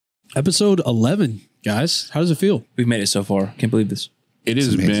Episode 11, guys. How does it feel? We've made it so far. Can't believe this. It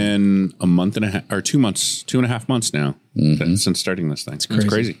has been a month and a half, or 2 months, 2.5 months now since starting this thing. It's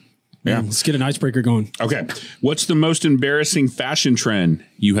crazy. Yeah. Let's get an icebreaker going. Okay. What's the most embarrassing fashion trend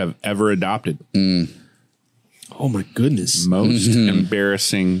you have ever adopted? Oh, my goodness. Most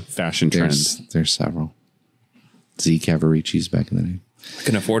embarrassing fashion trend. There's several. Zeke Cavaricci's back in the day. I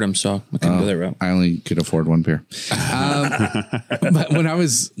couldn't afford them, so I couldn't go that route. I only could afford one pair. But when I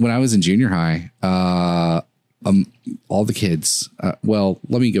was in junior high, all the kids. Well,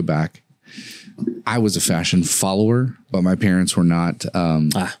 let me go back. I was a fashion follower, but my parents were not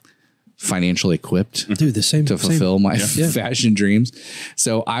financially equipped Dude, the same to fulfill my fashion dreams.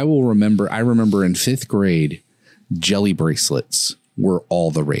 So I remember in 5th grade, jelly bracelets were all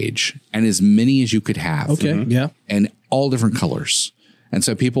the rage, and as many as you could have. Okay. Yeah. And all different colors. And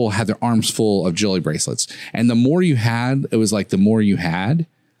so people had their arms full of jelly bracelets. And the more you had, it was like the more you had,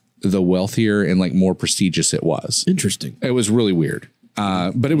 the wealthier and like more prestigious it was. Interesting. It was really weird.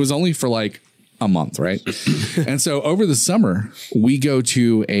 But it was only for like a month, right? And so over the summer, we go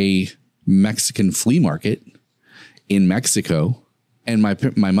to a Mexican flea market in Mexico, and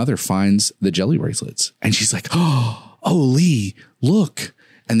my mother finds the jelly bracelets, and she's like, oh, Lee, look.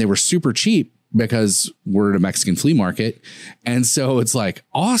 And they were super cheap because we're at a Mexican flea market. And so it's like,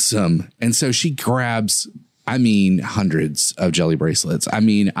 awesome. And so she grabs, hundreds of jelly bracelets.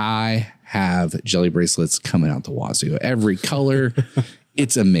 I have jelly bracelets coming out the wazoo, every color.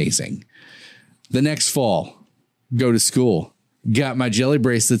 It's amazing. The next fall, go to school. Got my jelly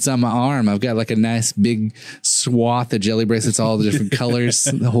bracelets on my arm. I've got like a nice big swath of jelly bracelets, all the different colors,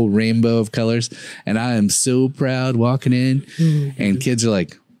 the whole rainbow of colors. And I am so proud walking in. And kids are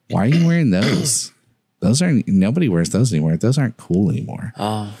like, why are you wearing those? Nobody wears those anymore. Those aren't cool anymore.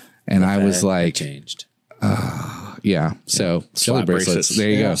 And I was like, changed. Yeah. So jelly bracelets. There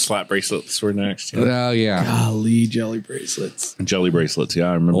you go. Slap bracelets were next. Oh yeah. Golly, jelly bracelets. Jelly bracelets.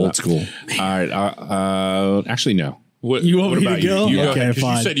 Yeah, I remember Old that. school. All right. Actually, no. What want me about to go? you? You Okay, go ahead,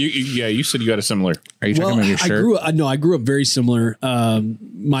 'cause fine. You said you got a similar. Are you talking about your shirt? I grew up very similar. I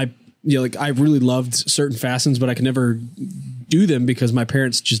really loved certain fashions, but I could never do them because my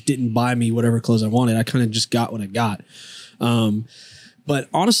parents just didn't buy me whatever clothes I wanted. I kind of just got what I got. But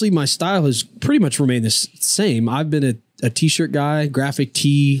honestly, my style has pretty much remained the same. I've been a t-shirt guy, graphic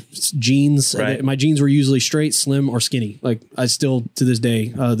tee, jeans. Right. My jeans were usually straight, slim, or skinny. Like I still, to this day,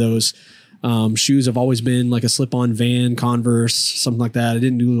 those shoes have always been like a slip-on Van, Converse, something like that. I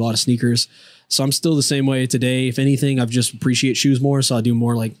didn't do a lot of sneakers. So I'm still the same way today. If anything, I've just appreciate shoes more. So I do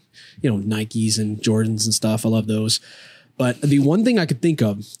more like, Nikes and Jordans and stuff. I love those. But the one thing I could think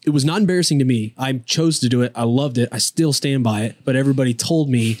of, it was not embarrassing to me. I chose to do it. I loved it. I still stand by it. But everybody told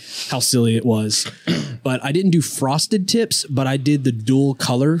me how silly it was. But I didn't do frosted tips, but I did the dual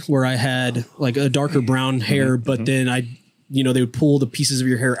color where I had like a darker brown hair, but then they would pull the pieces of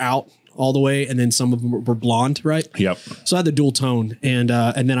your hair out all the way, and then some of them were blonde, right? Yep. So I had the dual tone, and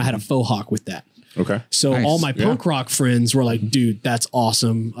then I had a faux hawk with that. Okay. So all my punk rock friends were like, dude, that's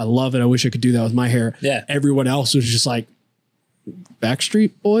awesome. I love it. I wish I could do that with my hair. Yeah. Everyone else was just like,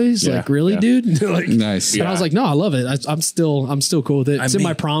 Backstreet Boys? Yeah, Like, really, dude? Like, Nice. And I was like, no, I love it. I'm still cool with it. It's in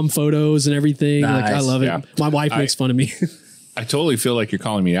my prom photos and everything. Like, I Nice. love it. Yeah. My wife makes fun of me. I totally feel like you're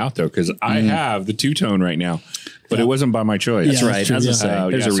calling me out though, because I have the two-tone right now, but it wasn't by my choice. That's right. true. I was gonna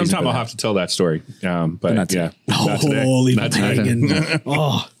say, there's a reason sometime for I'll that. have to tell that story. But not yeah. today. Not today. Holy Not today. banging.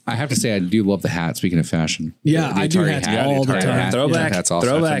 Oh, I have to say, I do love the hat. Speaking of fashion. yeah, The I do Atari hats hat. all the Atari time. hat. Throwback. That's awesome.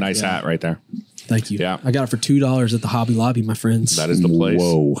 Throwback. That's a nice hat right there. Thank you. Yeah. I got it for $2 at the Hobby Lobby, my friends. That is the place.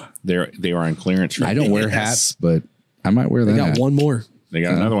 Whoa. They are on clearance. Right I don't wear hats, but I might wear that I got hat. one more. They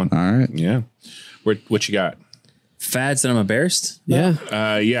got another one. All right. Yeah. What you got? Fads that I'm embarrassed. Yeah.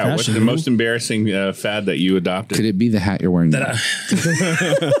 What's the most embarrassing fad that you adopted? Could it be the hat you're wearing now?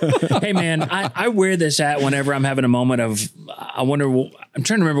 Hey man, I wear this hat whenever I'm having a moment of, I'm trying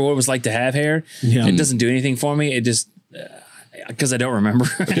to remember what it was like to have hair. Yeah. It doesn't do anything for me. It just, because I don't remember.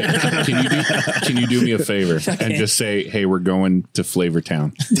 Can you do me a favor and just say, hey, we're going to Flavor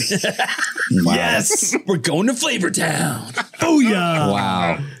Town? Wow. Yes, we're going to Flavortown. Oh, yeah.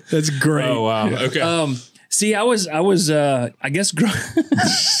 Wow. That's great. Oh, wow. Okay. See, I guess,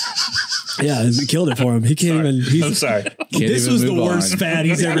 Yeah, it killed it for him. He can't even. I'm sorry. This even was the move worst on. fad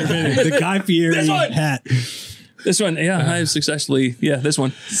he's ever been in. The Guy Fieri hat. this one, I successfully, this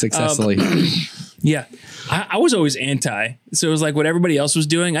one. Successfully. Yeah. I was always anti. So it was like what everybody else was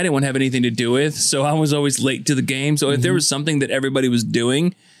doing, I didn't want to have anything to do with. So I was always late to the game. So if there was something that everybody was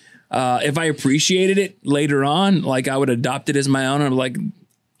doing, if I appreciated it later on, like I would adopt it as my own. I'm like,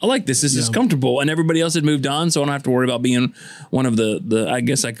 I like this. This is comfortable. And everybody else had moved on, so I don't have to worry about being one of the I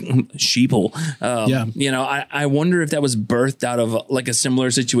guess, like, sheeple. You know, I wonder if that was birthed out of like a similar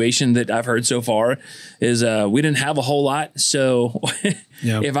situation that I've heard so far is we didn't have a whole lot. So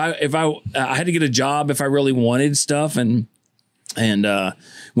if I had to get a job if I really wanted stuff, and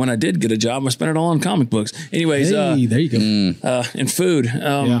when I did get a job, I spent it all on comic books. Anyways, there you go. And food.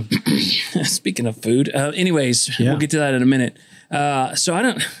 Speaking of food, anyways, we'll get to that in a minute. So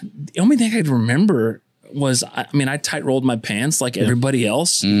the only thing I could remember was, I tight rolled my pants like everybody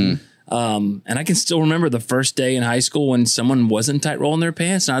else. And I can still remember the first day in high school when someone wasn't tight rolling their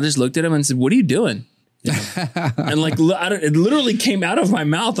pants, and I just looked at him and said, "What are you doing?" And like, it literally came out of my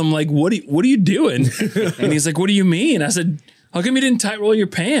mouth. I'm like, what are you doing? And he's like, "What do you mean?" I said, "How come you didn't tight roll your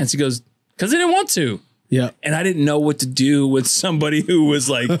pants?" He goes, "'Cause I didn't want to." Yeah. And I didn't know what to do with somebody who was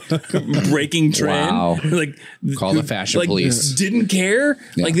like breaking trend. Wow. Like, call the fashion police. Didn't care.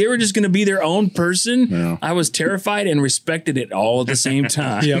 Yeah. Like, they were just going to be their own person. Yeah. I was terrified and respected it all at the same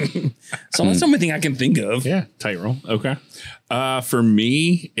time. So that's the only thing I can think of. Yeah. Tight roll. Okay. For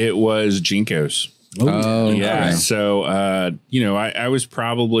me, it was Jinkos. Oh, yeah. Okay. So, I was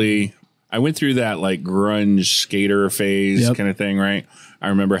probably, I went through that like grunge skater phase kind of thing, right? I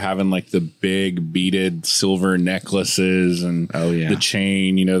remember having like the big beaded silver necklaces and the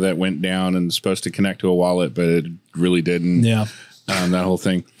chain, that went down and was supposed to connect to a wallet, but it really didn't. Yeah. That whole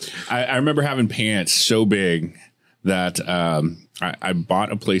thing. I remember having pants so big that I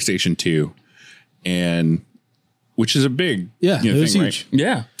bought a PlayStation 2, and which is a big it was thing, huge. Right?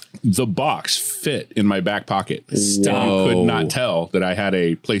 Yeah. The box fit in my back pocket. Whoa. You could not tell that I had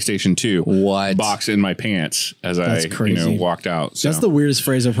a PlayStation 2 box in my pants as I walked out. So. That's the weirdest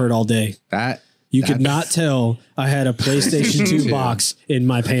phrase I've heard all day. You could not tell I had a PlayStation 2 box in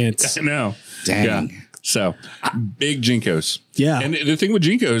my pants. I know. Dang. Yeah. So big Jinkos. Yeah. And the thing with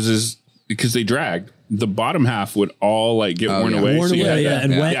Jinkos is because they dragged, the bottom half would all like get worn away. Worn away,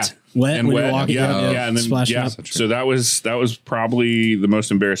 and wet. Yeah. Wet and when wet, you're walking out. And then so that was probably the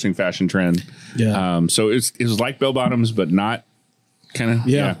most embarrassing fashion trend. Yeah. So it was like bell bottoms, but not kind of.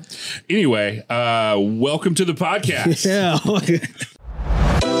 Yeah. Anyway, welcome to the podcast.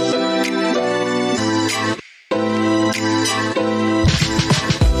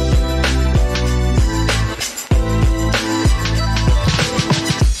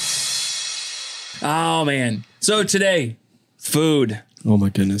 Oh man. So today, food. Oh my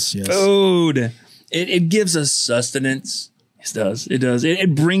goodness, yes. Food. It gives us sustenance. It does. It does.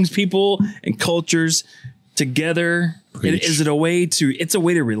 It brings people and cultures together. It's a way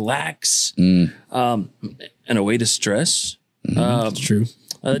to relax, and a way to stress. That's true.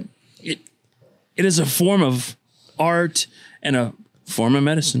 It is a form of art and a form of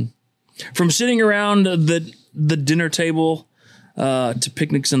medicine. From sitting around the dinner table to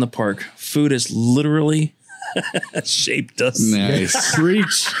picnics in the park, food has literally shaped us. Nice.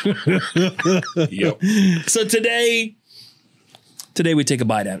 Preach. Yep. So today we take a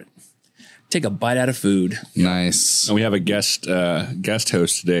bite out of it. Take a bite out of food. Nice. And we have a guest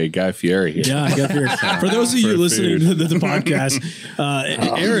host today, Guy Fieri. Yeah, Guy Fieri. For those of you listening to the podcast,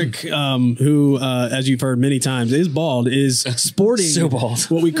 Eric, who, as you've heard many times, is bald, is sporting So bald.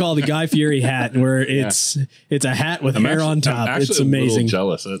 what we call the Guy Fieri hat, where it's a hat with hair on top. I'm It's amazing. A little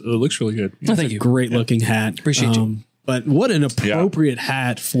jealous. It looks really good. Oh, thank you. Great looking hat. Appreciate you. But what an appropriate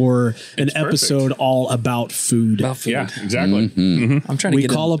hat for an episode all about food. Yeah, exactly. Mm-hmm. I'm trying to We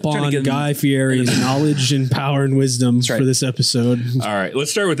call upon Guy Fieri's knowledge and power and wisdom for this episode. All right, let's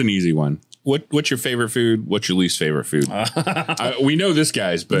start with an easy one. What's your favorite food? What's your least favorite food? We know this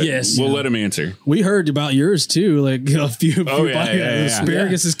guy's, but we'll let him answer. We heard about yours too. Like a few.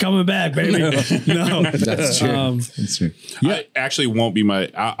 Asparagus is coming back, baby. No, that's true. That's true. I actually won't be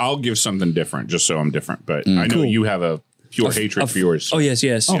I'll give something different just so I'm different. But I know you have a pure hatred for yours. Oh, yes.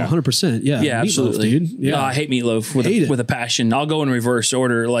 Oh, 100%. Yeah. Yeah, Meatloaf, absolutely. dude. Yeah. No, I hate meatloaf with a passion. I'll go in reverse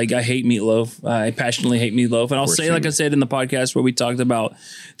order. Like, I hate meatloaf. I passionately hate meatloaf. And I'll say, like I said in the podcast where we talked about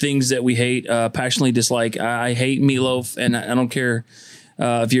things that we hate, passionately dislike. I hate meatloaf, and I don't care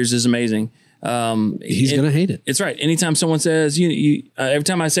if yours is amazing. He's going to hate it. It's right. Anytime someone says, every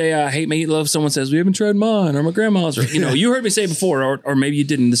time I say I hate meatloaf, someone says, we haven't tried mine or my grandma's. Or, you heard me say it before, or maybe you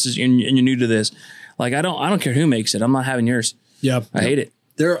didn't. This is and you're new to this. Like, I don't care who makes it. I'm not having yours. Yep. I hate it.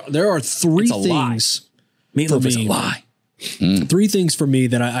 There are three things. Meatloaf is a lie. Three things for me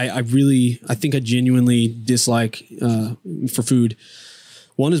that I think I genuinely dislike for food.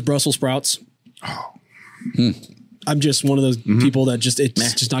 One is Brussels sprouts. I'm just one of those people that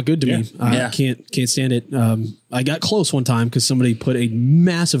it's just not good to me. I can't stand it. I got close one time because somebody put a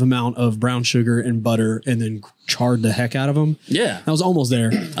massive amount of brown sugar and butter and then charred the heck out of them. Yeah. I was almost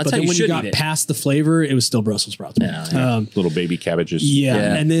there. But then when you got past the flavor, it was still Brussels sprouts. Yeah. Little baby cabbages. Yeah.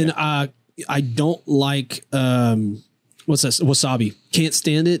 And then I don't like what's this? Wasabi. Can't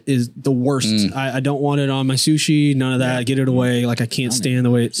stand it. Is the worst. I don't want it on my sushi. None of that. Get it away. Like I can't stand the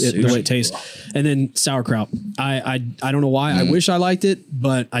way it tastes. And then sauerkraut. I don't know why. I wish I liked it,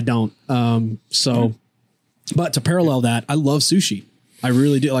 but I don't. But to parallel that, I love sushi. I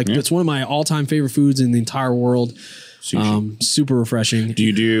really do. Like it's one of my all-time favorite foods in the entire world. Super refreshing. Do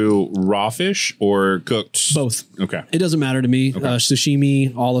you do raw fish or cooked? Both. Okay. It doesn't matter to me.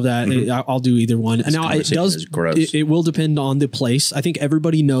 Sashimi, all of that. I'll do either one. And now it will depend on the place. I think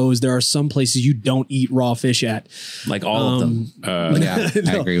everybody knows there are some places you don't eat raw fish at. Like all of them. I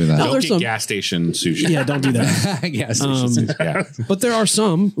agree with that. Don't get gas station sushi. Yeah, don't do that. Gas station. But there are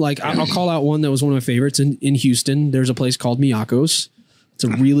some, like I'll call out one that was one of my favorites in Houston. There's a place called Miyako's.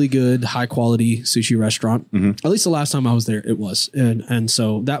 It's a really good, high quality sushi restaurant. At least the last time I was there, it was. And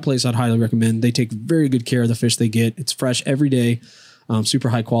so that place I'd highly recommend. They take very good care of the fish they get. It's fresh every day, super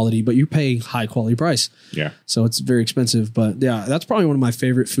high quality, but you pay high quality price. Yeah. So it's very expensive. But yeah, that's probably one of my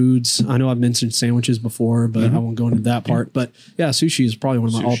favorite foods. I know I've mentioned sandwiches before, but I won't go into that part. But yeah, sushi is probably one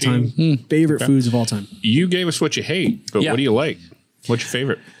of my all time favorite foods of all time. You gave us what you hate, but what do you like? What's your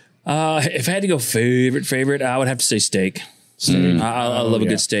favorite? If I had to go favorite, I would have to say steak. I love a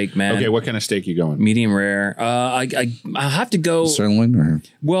good steak, man. Okay, what kind of steak you going? Medium rare. I have to go sirloin or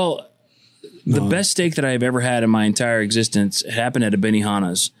the best steak that I've ever had in my entire existence happened at a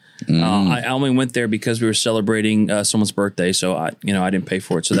Benihana's. I only went there because we were celebrating someone's birthday, so I didn't pay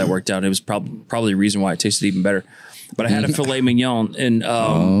for it, so that worked out. It was probably the reason why it tasted even better. But I had a filet mignon, and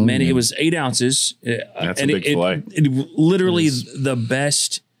it was 8 ounces. That's a big filet. It literally the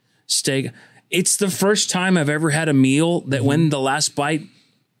best steak. It's the first time I've ever had a meal that when the last bite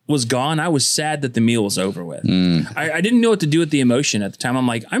was gone, I was sad that the meal was over with. I didn't know what to do with the emotion at the time. I'm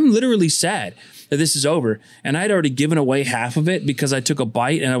like, I'm literally sad that this is over. And I'd already given away half of it because I took a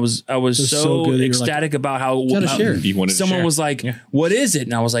bite and I was so ecstatic about how someone was like, what is it?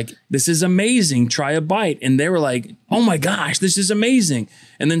 And I was like, this is amazing. Try a bite. And they were like, oh my gosh, this is amazing.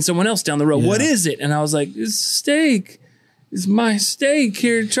 And then someone else down the road, what is it? And I was like, it's steak. It's my steak.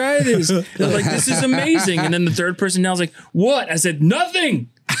 Here, try this. They're like, this is amazing. And then the third person now was like, what? I said, nothing.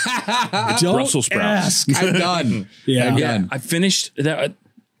 Don't Brussels sprouts. Ask. I'm done. I'm done. I finished that.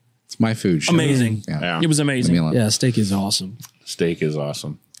 It's my food. Amazing. It was amazing. Yeah, steak is awesome. Steak is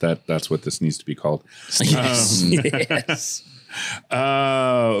awesome. That's what this needs to be called. Yes.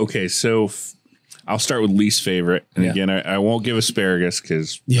 Okay, so I'll start with least favorite. And again, I won't give asparagus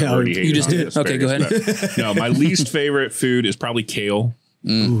because I already hate it. You just did. Okay, go ahead. No, my least favorite food is probably kale.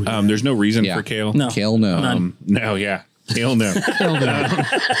 There's no reason for kale. No. Kale, no. Kale, no.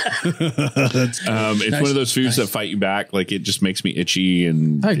 It's one of those foods that fight you back. Like it just makes me itchy,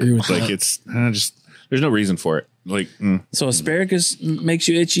 and I agree with like that. it's just there's no reason for it. Like so, asparagus makes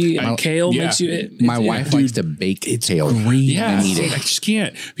you itchy, and kale makes you itchy. My wife likes to bake kale. Yeah, I just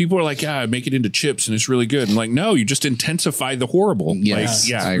can't. People are like, "Yeah, make it into chips, and it's really good." I'm like, "No, you just intensify the horrible." Yes,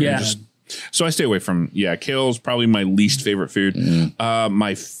 like, I agree. So I stay away from kale's probably my least favorite food.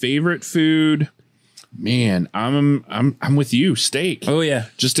 My favorite food. Man, I'm with you. Steak. Oh yeah,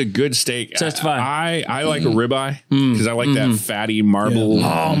 just a good steak. Testify. I like a ribeye because I like that fatty marble.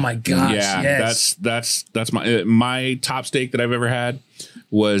 Yeah. Oh my gosh. Yeah, yes. that's my top steak that I've ever had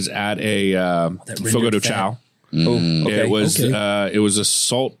was at a Fogo de Chao. Oh, okay. It was a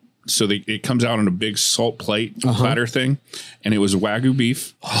salt. So it comes out on a big salt plate platter thing, and it was Wagyu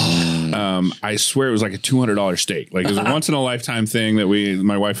beef. I swear it was like a $200 steak. Like it was a once in a lifetime thing that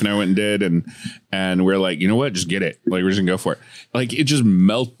my wife and I went and did, and we're like, you know what, just get it. Like we're just gonna go for it. Like it just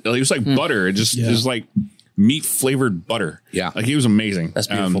melted. Like, it was like butter. It just like meat flavored butter. Yeah, like it was amazing. That's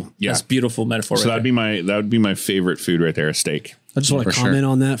beautiful. That's beautiful metaphor. So that would be my favorite food right there, a steak. I just want to comment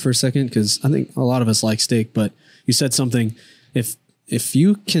on that for a second because I think a lot of us like steak, but you said something. If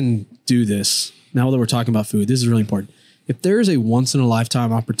you can do this, now that we're talking about food, this is really important. If there is a once in a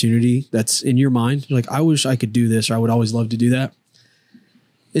lifetime opportunity that's in your mind, you're like, I wish I could do this, or I would always love to do that.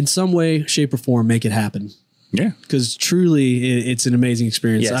 In some way, shape, or form, make it happen. Yeah. Because truly, it's an amazing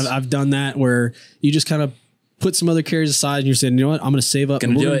experience. Yes. I've done that where you just kind of put some other cares aside and you're saying, you know what, I'm going to save up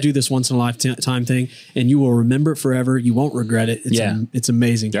and we're going to do this once in a lifetime thing, and you will remember it forever. You won't regret it. It's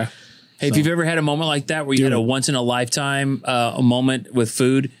amazing. Yeah. Hey, if you've ever had a moment like that where you had a once in a lifetime a moment with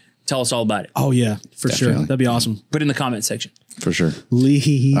food, tell us all about it. Oh yeah, for sure. That'd be awesome. Put it in the comment section. For sure.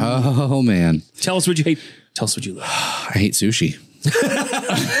 Lee. Oh man. Tell us what you hate. Tell us what you love. I hate sushi.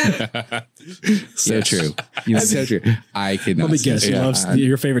 So true. So true. I could not. Let me guess. You love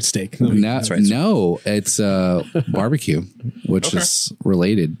your favorite steak. No, it's barbecue, which is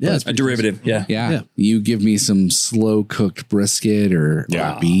related. Yeah, A derivative. Yeah. You give me some slow cooked brisket or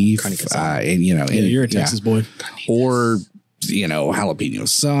beef, and you're a Texas boy. Or jalapeno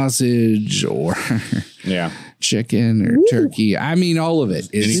sausage or chicken or turkey. I mean, all of it.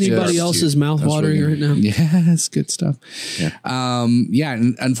 Is anybody else's mouth watering right now? Yeah, it's good stuff. Yeah.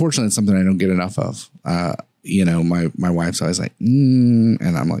 And unfortunately, it's something I don't get enough of. My wife's always like, and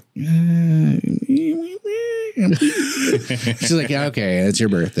I'm like, she's like, okay, it's your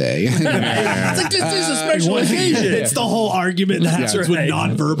birthday. It's like, this is a special occasion. It's the whole argument that happens with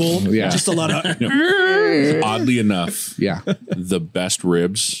nonverbal. Yeah. Just a lot of. Oddly enough, the best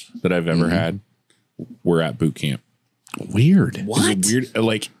ribs that I've ever had were at boot camp. Weird. What? Weird.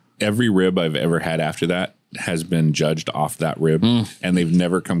 Like every rib I've ever had after that has been judged off that rib, and they've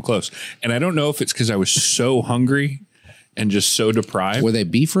never come close. And I don't know if it's because I was so hungry and just so deprived. Were they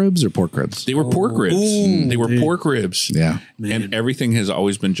beef ribs or pork ribs? They were pork ribs. They were pork ribs. Yeah. And everything has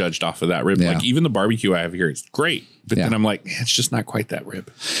always been judged off of that rib. Yeah. Like even the barbecue I have here is great. But then I'm like, it's just not quite that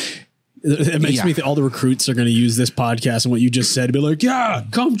rib. It makes me think all the recruits are going to use this podcast and what you just said to be like,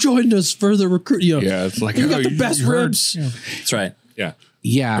 come join us for the recruit. Yeah, it's like, we got the best ribs. That's right. Yeah.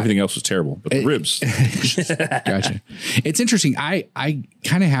 Yeah. Everything else was terrible, but the ribs. Gotcha. It's interesting. I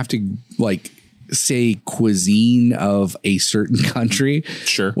kind of have to say cuisine of a certain country.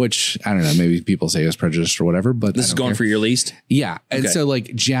 Sure. Which I don't know, maybe people say is prejudiced or whatever, but This is going for your least? Yeah. And so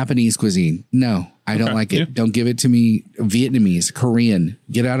Japanese cuisine. No, I don't like it. Yeah. Don't give it to me. Vietnamese, Korean,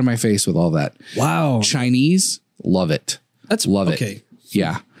 get out of my face with all that. Wow. Chinese, love it. Love it. Okay.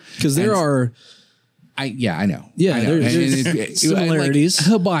 Yeah. Because there are. I know. Yeah, I know. there's similarities. Like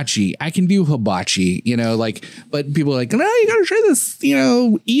hibachi. I can do hibachi, but people are like, no, you got to try this,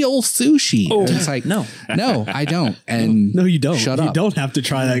 eel sushi. Oh, and it's like, no, I don't. And No, you don't. Shut up. You don't have to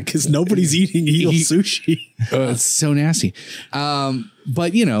try that because nobody's eating eel sushi. It's so nasty.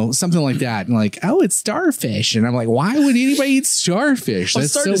 But something like that, and like, oh, it's starfish, and I'm like, why would anybody eat starfish? I'm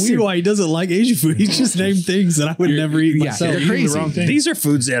That's starting so to see weird. why he doesn't like Asian food. He's just named things that I would never eat myself. they're crazy. These are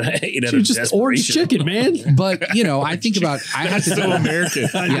foods that I ate out of Just orange desperation. chicken, man. But I think about I have to So American.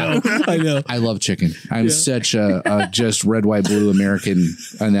 I know. I love chicken. I'm such a just red, white, blue American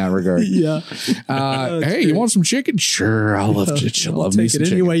in that regard. Yeah. Hey, you want some chicken? Sure, I'll love chicken. Love me Take some it any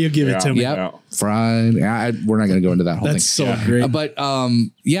chicken. way you give it to me. Yep, fried. We're not going to go into that whole That's thing. so great. But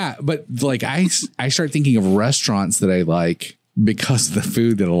like I start thinking of restaurants that I like because of the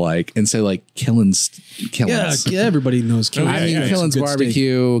food that I like, and so like Killen's. Yeah, everybody knows Killen's. I mean, Killen's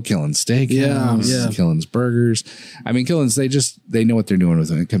barbecue, Killen's steakhouse, Yeah. Killen's burgers. I mean, Killen's, they know what they're doing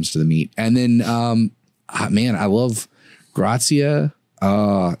when it comes to the meat. And then, man, I love Grazia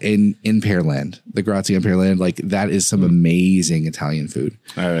in Pearland. The Grazia in Pearland, like that is some amazing Italian food.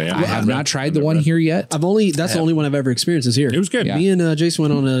 I have not tried the one here yet. That's the only one I've ever experienced is here. It was good. Me and Jason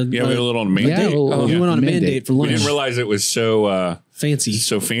went on a Yeah, we had a little mandate. we went on a mandate for We lunch. didn't realize it was so Fancy.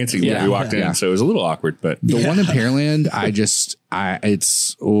 when we walked in, so it was a little awkward. But The one in Pearland,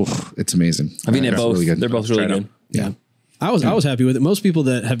 it's amazing. I've eaten it both. Really good. They're both really good. Yeah. I was happy with it. Most people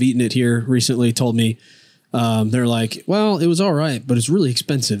that have eaten it here recently told me they're like, well, it was all right, but it's really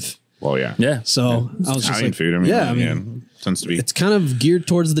expensive. well, yeah, Yeah. So I was just Italian like, food. I mean, tends to be. it's kind of geared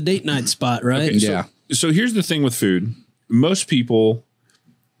towards the date night spot, right? Okay, Yeah. So here's the thing with food. Most people,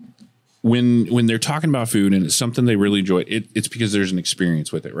 when they're talking about food and it's something they really enjoy, it's because there's an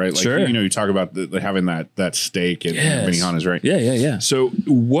experience with it, right? Like, Sure. you talk about having that steak at Benihana's, right? Yeah. So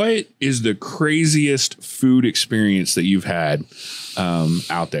what is the craziest food experience that you've had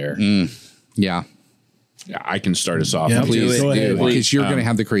out there? Yeah. I can start us off. Yeah, Please Go ahead. do, because you're going to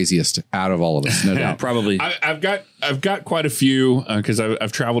have the craziest out of all of us, no doubt. Probably. I've got quite a few because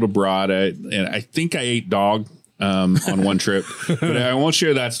I've traveled abroad and I think I ate dog on one trip, but I won't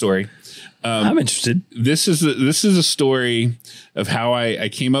share that story. I'm interested. This is a story of how I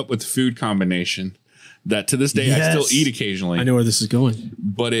came up with the food combination that to this day I Yes. still eat occasionally. I know where this is going.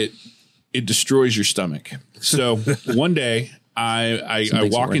 But it destroys your stomach. So one day I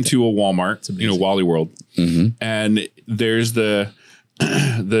walk into a Walmart, Wally World, and there's the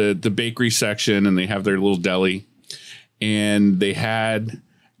bakery section, and they have their little deli, and they had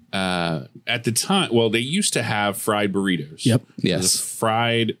at the time, well, they used to have fried burritos. Yep. Yes.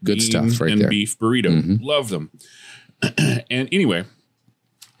 Fried Good bean stuff right and there. beef burrito. Love them. And anyway,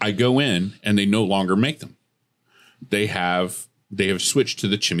 I go in and they no longer make them. They have switched to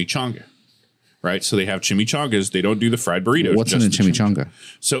the chimichanga. right? So they have chimichangas. They don't do the fried burritos. What's in a chimichanga?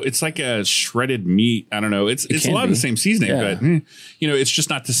 So it's like a shredded meat. I don't know. It's a lot of the same seasoning, but it's just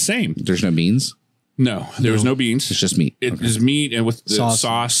not the same. There's no beans? No, there was no beans. It's just meat. It is meat and with the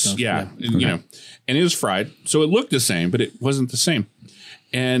sauce. Yeah. And it was fried. So it looked the same, but it wasn't the same.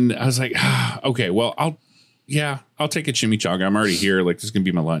 And I was like, okay, well, I'll take a chimichanga. I'm already here. Like, this is going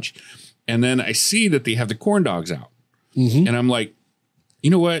to be my lunch. And then I see that they have the corn dogs out. And I'm like, you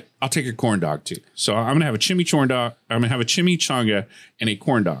know what? I'll take a corn dog too. So I'm going to have a chimichanga. I'm going to have a chimichanga and a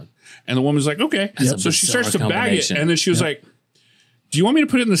corn dog. And the woman's like, okay. So she starts to bag it. And then she was like, do you want me to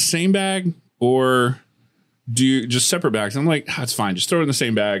put it in the same bag or do you just separate bags? I'm like, that's fine. Just throw it in the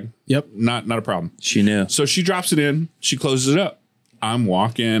same bag. Yep. Not a problem. She knew. So she drops it in. She closes it up. I'm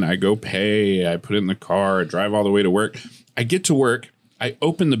walking. I go pay. I put it in the car. I drive all the way to work. I get to work. I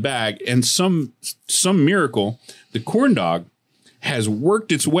open the bag and some miracle, the corn dog has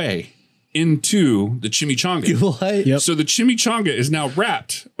worked its way into the chimichanga. What? Yep. So the chimichanga is now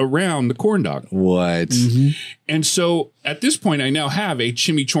wrapped around the corn dog. What? And so at this point, I now have a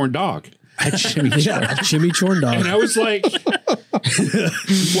chimichurn dog. A chimichurn dog. And I was like,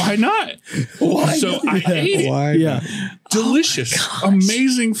 why not? Why? So I ate it. Why? Yeah. Delicious,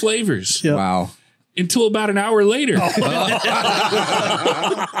 amazing flavors. Yep. Wow. Until about an hour later.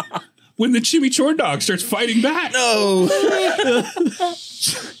 When the chimichurn dog starts fighting back. No. And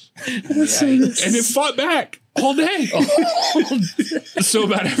it fought back all day. So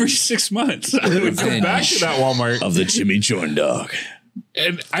about every 6 months, I would go back to that Walmart. Of the chimichurn dog.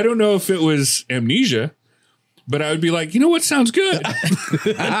 And I don't know if it was amnesia, but I would be like, you know what sounds good?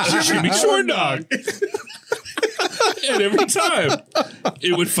 Chimichurn dog. And every time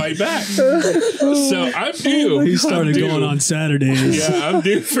it would fight back. So I'm due. He started going on Saturdays. Yeah, I'm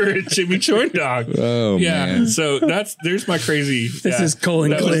due for a chimichurn dog. Oh, man. So there's my crazy. This is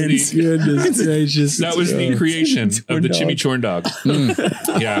colon cleanse. Goodness gracious. That was the creation of the chimichurn dog.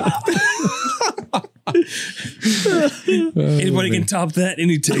 Yeah. Anybody can top that?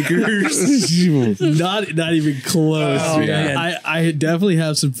 Any takers? not even close. Oh, man. I definitely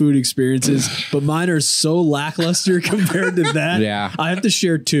have some food experiences, but mine are so lackluster compared to that. Yeah. I have to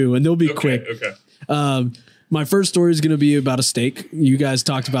share two, and they'll be quick. Okay. My first story is going to be about a steak. You guys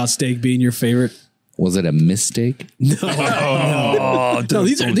talked about steak being your favorite. Was it a mistake? Oh, No,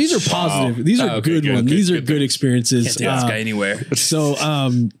 these are positive. These are good ones. These are good experiences. Can't take this guy anywhere. So,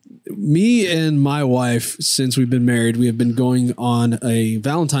 me and my wife, since we've been married, we have been going on a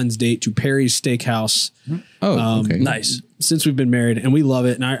Valentine's date to Perry's Steakhouse. Oh, okay. Nice. Since we've been married, and we love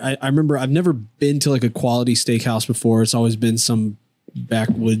it. And I remember I've never been to like a quality steakhouse before. It's always been some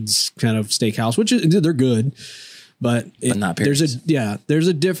backwoods kind of steakhouse, which they're good, but not there's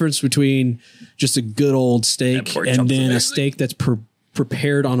a difference between just a good old steak and then a steak that's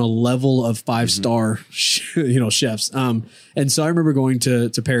prepared on a level of 5-star, chefs. And so I remember going to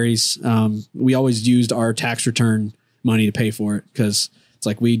Perry's. We always used our tax return money to pay for it because it's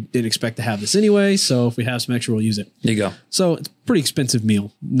like we didn't expect to have this anyway. So if we have some extra, we'll use it. There you go. So it's a pretty expensive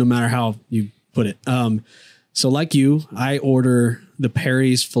meal, no matter how you put it. So like you, I order the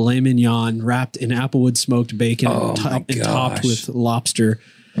Perry's filet mignon wrapped in applewood smoked bacon and topped with lobster.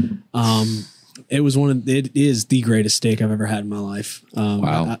 It is the greatest steak I've ever had in my life.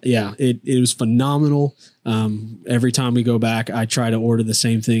 Wow. It was phenomenal. Every time we go back, I try to order the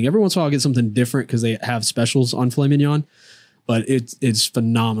same thing. Every once in a while I'll get something different because they have specials on filet mignon, but it's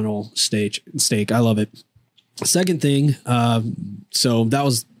phenomenal steak. I love it. Second thing. So that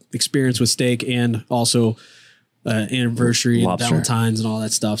was experience with steak and also anniversary and Valentine's and all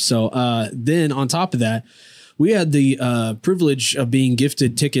that stuff. So then on top of that, we had the privilege of being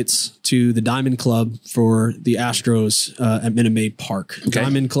gifted tickets to the Diamond Club for the Astros at Minute Maid Park. Okay.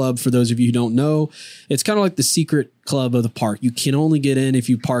 Diamond Club, for those of you who don't know, it's kind of like the secret club of the park. You can only get in if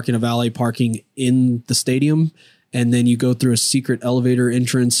you park in a valet parking in the stadium, and then you go through a secret elevator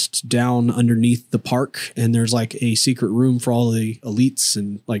entrance down underneath the park, and there's like a secret room for all the elites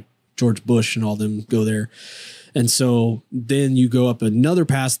and like George Bush and all them go there. And so then you go up another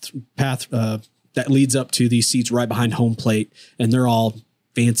path that leads up to these seats right behind home plate, and they're all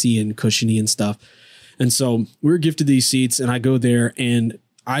fancy and cushiony and stuff. And so we were gifted these seats, and I go there, and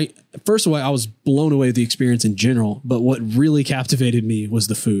first of all, I was blown away with the experience in general, but what really captivated me was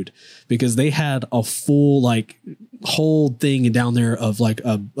the food, because they had a full whole thing down there of like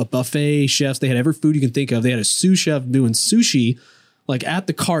a buffet chefs. They had every food you can think of. They had a sous chef doing sushi like at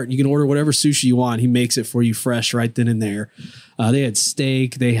the cart. You can order whatever sushi you want. He makes it for you fresh right then and there. They had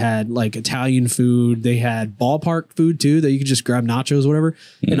steak. They had like Italian food. They had ballpark food too that you could just grab nachos, whatever.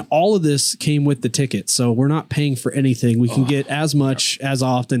 And all of this came with the ticket. So we're not paying for anything. We can get as much as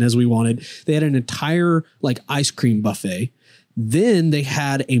often as we wanted. They had an entire like ice cream buffet. Then they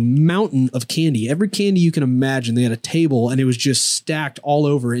had a mountain of candy. Every candy you can imagine. They had a table and it was just stacked all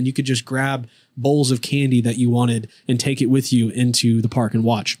over, and you could just grab bowls of candy that you wanted and take it with you into the park and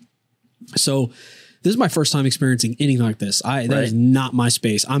watch. So this is my first time experiencing anything like this. That is not my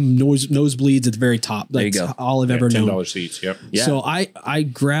space. I'm nosebleeds at the very top. That's there you go. All I've ever known. $10 seats. Yep. Yeah. So I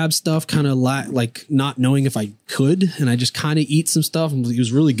grabbed stuff kind of like not knowing if I could, and I just kind of eat some stuff. It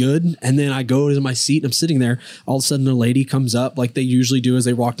was really good. And then I go to my seat and I'm sitting there. All of a sudden a lady comes up like they usually do as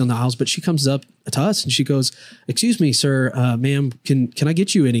they walk down the aisles, but she comes up to us and she goes, "Excuse me, sir, ma'am, can I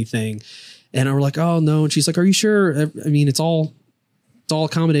get you anything?" And we're like, "Oh no." And she's like, "Are you sure? I mean, it's all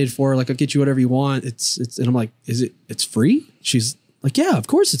accommodated for. Like, I'll get you whatever you want." It's and I'm like, it's free? She's like, "Yeah, of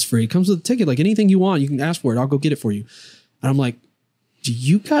course it's free. It comes with a ticket. Like anything you want, you can ask for it. I'll go get it for you." And I'm like, "Do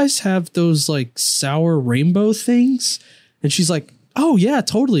you guys have those like sour rainbow things?" And she's like, "Oh yeah,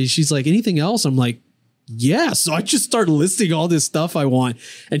 totally." She's like, "Anything else?" I'm like, "Yeah." So I just start listing all this stuff I want.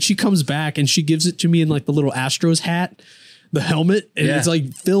 And she comes back and she gives it to me in like the little Astros hat, the helmet, and it's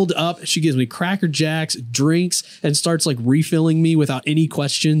like filled up. She gives me Cracker Jacks, drinks, and starts like refilling me without any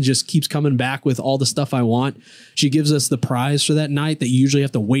question, just keeps coming back with all the stuff I want. She gives us the prize for that night that you usually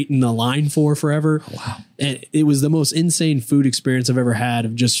have to wait in the line for forever. Oh, wow. And it was the most insane food experience I've ever had,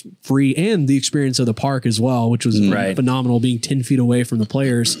 of just free, and the experience of the park as well, which was phenomenal, being 10 feet away from the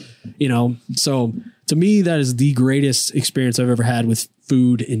players, you know? So to me, that is the greatest experience I've ever had with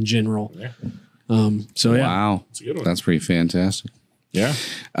food in general. Yeah. Wow, that's pretty fantastic. Yeah.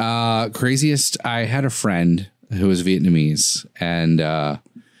 Craziest. I had a friend who was Vietnamese, and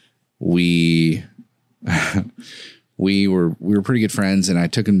we were pretty good friends. And I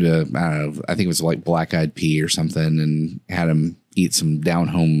took him to, I don't know, I think it was like Black Eyed Pea or something, and had him eat some down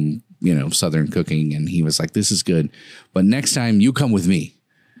home, Southern cooking. And he was like, "This is good, but next time you come with me,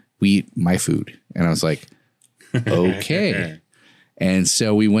 we eat my food." And I was like, "Okay." And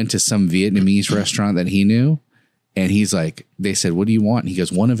so we went to some Vietnamese restaurant that he knew, and he's like, they said, "What do you want?" And he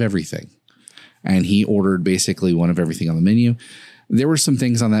goes, "One of everything." And he ordered basically one of everything on the menu. There were some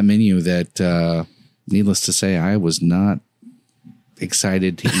things on that menu that, needless to say, I was not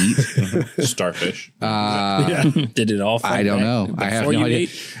excited to eat. Starfish. Did it all? I don't know. I have no idea.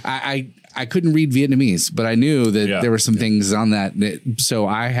 I couldn't read Vietnamese, but I knew that there were some things on that. So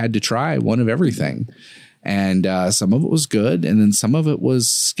I had to try one of everything. And some of it was good, and then some of it was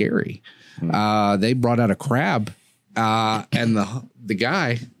scary. They brought out a crab, and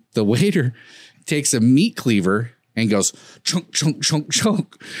the waiter, takes a meat cleaver and goes chunk, chunk, chunk,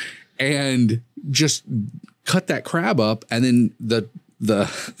 chunk, and just cut that crab up, and then the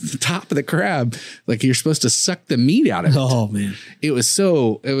top of the crab, like you're supposed to suck the meat out of it. Oh man, it was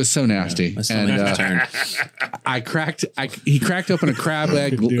so nasty. And he cracked open a crab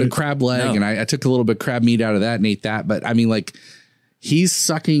leg, and I took a little bit of crab meat out of that and ate that. But I mean, like, he's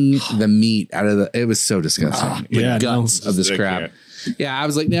sucking the meat out of it was so disgusting. The guts of this crab. Yeah, I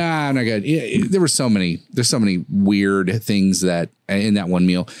was like, nah, I'm not good. Yeah, there's so many weird things that in that one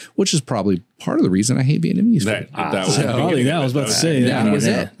meal, which is probably part of the reason I hate Vietnamese food. I was about to say that was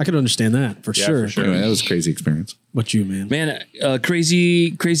it. I could understand that for sure. Anyway, that was a crazy experience. What you, man? Man,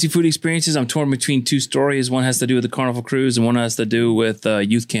 crazy food experiences. I'm torn between two stories. One has to do with the Carnival Cruise, and one has to do with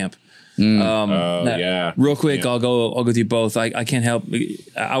youth camp. Real quick, I'll go with you both. I can't help.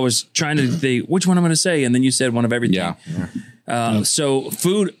 I was trying to think which one I'm going to say, and then you said one of everything. So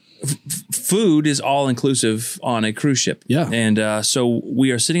food is all inclusive on a cruise ship. Yeah. And so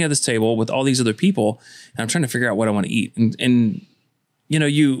we are sitting at this table with all these other people, and I'm trying to figure out what I want to eat. And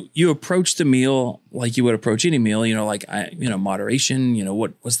you approach the meal like you would approach any meal, like moderation,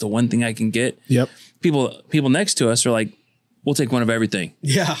 what's the one thing I can get? Yep. People next to us are like, "We'll take one of everything."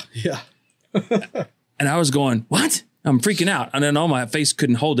 Yeah. And I was going, "What?" I'm freaking out. And then my face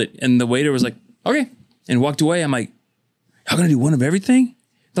couldn't hold it. And the waiter was like, "Okay." And walked away. I'm like, "Y'all gonna do one of everything?"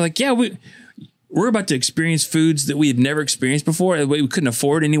 They're like, "Yeah, we're about to experience foods that we had never experienced before. We couldn't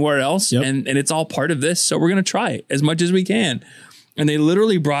afford anywhere else. Yep. And it's all part of this. So we're going to try it as much as we can." And they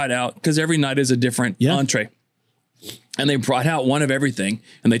literally brought out, because every night is a different entree. And they brought out one of everything,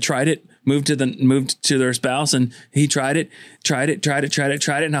 and they tried it, moved to their spouse, and he tried it.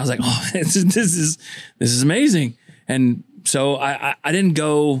 And I was like, "Oh, this is amazing." And so I didn't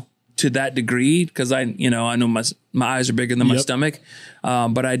go to that degree because I know my eyes are bigger than my stomach.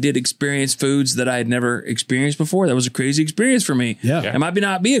 But I did experience foods that I had never experienced before. That was a crazy experience for me. Yeah. It might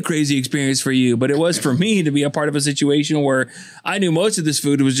not be a crazy experience for you, but it was for me to be a part of a situation where I knew most of this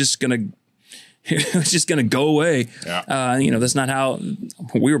food was just going to go away. Yeah. That's not how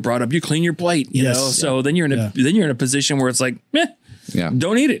we were brought up. You clean your plate, you know? So then you're in a position where it's like,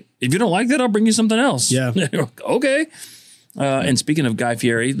 don't eat it. If you don't like that, I'll bring you something else. Yeah. Okay. And speaking of Guy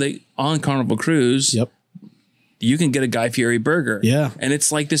Fieri, on Carnival Cruise, you can get a Guy Fieri burger. Yeah. And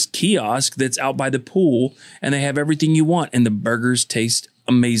it's like this kiosk that's out by the pool and they have everything you want. And the burgers taste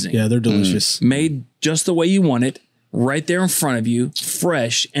amazing. Yeah, they're delicious. Made just the way you want it, right there in front of you,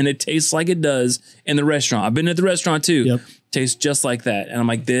 fresh. And it tastes like it does in the restaurant. I've been at the restaurant too. Yep. Tastes just like that. And I'm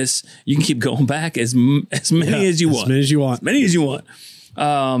like, you can keep going back as many as you want. As many as you want. As many as you want.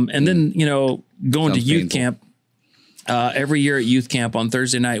 And then, going to youth camp. Every year at youth camp on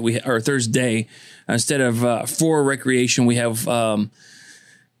Thursday night, Thursday, instead of for recreation, we have our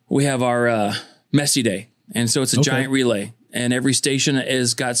messy day. And so it's a giant relay. And every station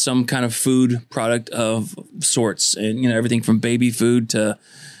has got some kind of food product of sorts. And, everything from baby food to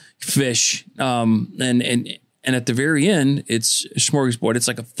fish. And at the very end, it's a smorgasbord. It's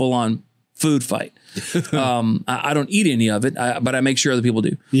like a full-on food fight. I don't eat any of it, but I make sure other people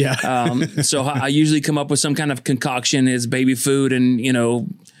do. Yeah. So I usually come up with some kind of concoction as baby food and,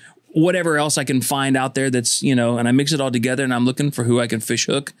 whatever else I can find out there that's, and I mix it all together and I'm looking for who I can fish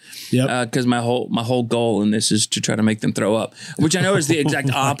hook. Yep. Cause my whole goal in this is to try to make them throw up, which I know is the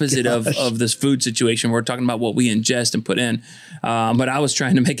exact opposite of this food situation. We're talking about what we ingest and put in. But I was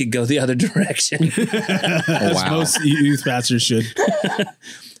trying to make it go the other direction. As most youth pastors should.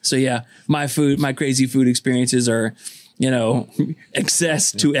 So yeah, my crazy food experiences are,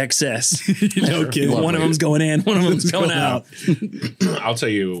 excess to excess. No kidding. One of them's going in, one of them's going out. I'll tell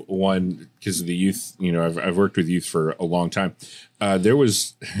you one, because of the youth, I've worked with youth for a long time. There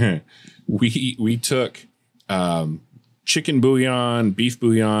was, we took chicken bouillon, beef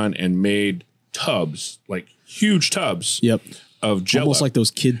bouillon, and made tubs, like huge tubs. Of Jello, almost like those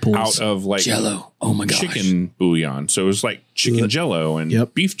kid pools out of like Jello. Oh my gosh, chicken bouillon. So it was like chicken Jello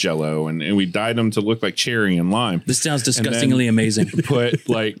and beef Jello, and we dyed them to look like cherry and lime. This sounds disgustingly amazing. Put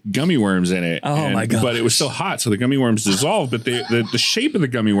like gummy worms in it. Oh my god! But it was so hot, so the gummy worms dissolved, but the shape of the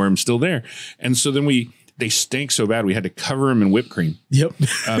gummy worm's still there. And so then they stank so bad we had to cover them in whipped cream. To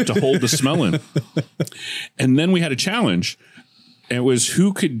hold the smell in. And then we had a challenge, and it was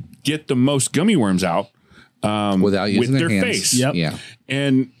who could get the most gummy worms out. Without using with their hands. face. Yeah.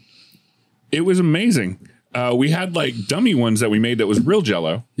 And it was amazing. We had like dummy ones that we made that was real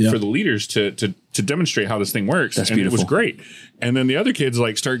Jello for the leaders to demonstrate how this thing works. That's beautiful. It was great. And then the other kids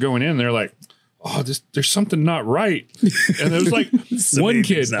like start going in. They're like, oh, there's something not right. And there was like one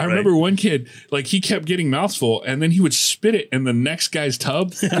kid. I remember one kid, like he kept getting mouthful and then he would spit it in the next guy's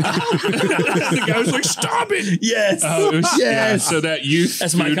tub. The guy was like, stop it. Yes. So that youth.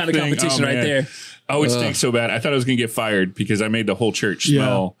 That's my kind of competition right there. Oh, it stinks so bad. I thought I was going to get fired because I made the whole church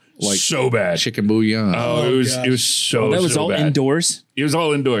smell like so bad. Chicken bouillon. Oh, it was so that was so all bad. Indoors. It was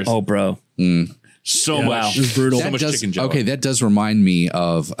all indoors. Oh, bro. So much. It was brutal. So much chicken Jello. Okay, that does remind me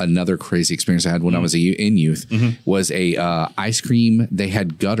of another crazy experience I had when I was in youth. Was a ice cream. They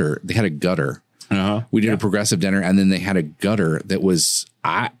had a gutter. We did a progressive dinner, and then they had a gutter that was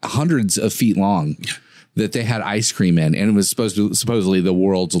hundreds of feet long that they had ice cream in, and it was supposedly the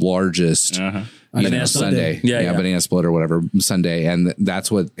world's largest banana sundae. Yeah, banana split or whatever sundae, and that's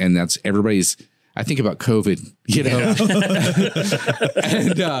everybody's. I think about COVID, and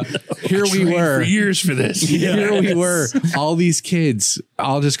here we were for years for this. Here we were, all these kids,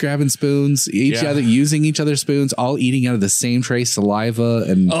 all just grabbing spoons, using each other's spoons, all eating out of the same tray, saliva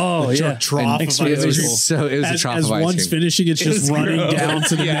and trough of ice cream. It was a trough of ice cream. One's finishing, it's just running down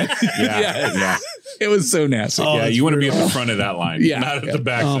to the next. Yeah. It was so nasty. You want to be at the front of that line, not at the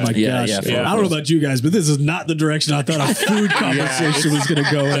back. Oh my gosh! Yeah. I don't know about you guys, but this is not the direction I thought a food conversation was going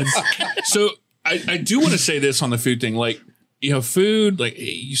to go in. So I do want to say this on the food thing, like, food, like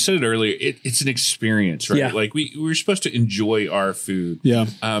you said it earlier, it's an experience, right? Yeah. Like we're supposed to enjoy our food. Yeah.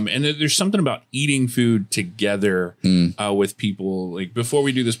 And there's something about eating food together with people. Like before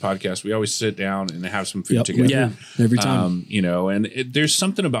we do this podcast, we always sit down and have some food together. Yeah. Every time. And there's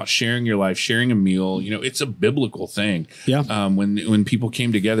something about sharing your life, sharing a meal. It's a biblical thing. Yeah. When people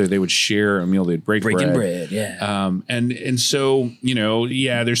came together, they would share a meal. They'd breaking bread. Yeah. And so,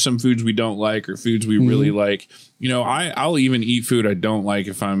 there's some foods we don't like or foods we really like. I'll even even eat food I don't like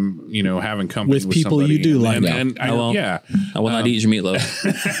if I'm, having company with people somebody. you do like. And I will not eat your meatloaf.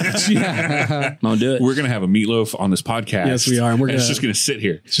 Won't do it. We're going to have a meatloaf on this podcast. Yes, we are. And it's just going to sit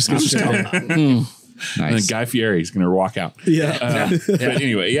here. It's just going to sit there. Nice. And then Guy Fieri is going to walk out. Yeah. But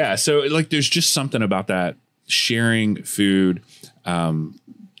anyway, yeah. So like, there's just something about that sharing food.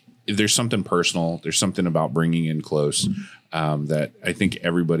 There's something personal. There's something about bringing in close that I think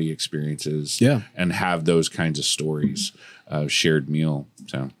everybody experiences. Yeah. And have those kinds of stories, shared meal.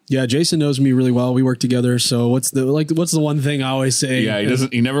 So yeah, Jason knows me really well. We work together. So what's the one thing I always say? Yeah,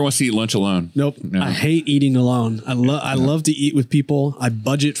 he never wants to eat lunch alone. Nope. No. I hate eating alone. I love to eat with people. I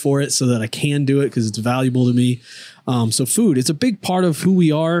budget for it so that I can do it because it's valuable to me. So food, it's a big part of who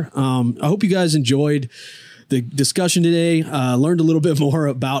we are. I hope you guys enjoyed the discussion today, learned a little bit more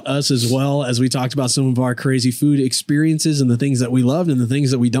about us as well as we talked about some of our crazy food experiences and the things that we loved and the things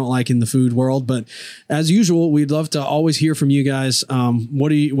that we don't like in the food world. But as usual, we'd love to always hear from you guys.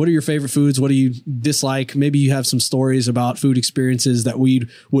 What are your favorite foods? What do you dislike? Maybe you have some stories about food experiences that we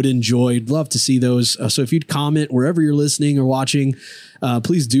would enjoy. Love to see those. So if you'd comment wherever you're listening or watching,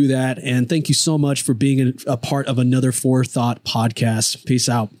 please do that. And thank you so much for being a part of another Forethought podcast. Peace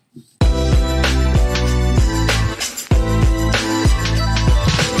out.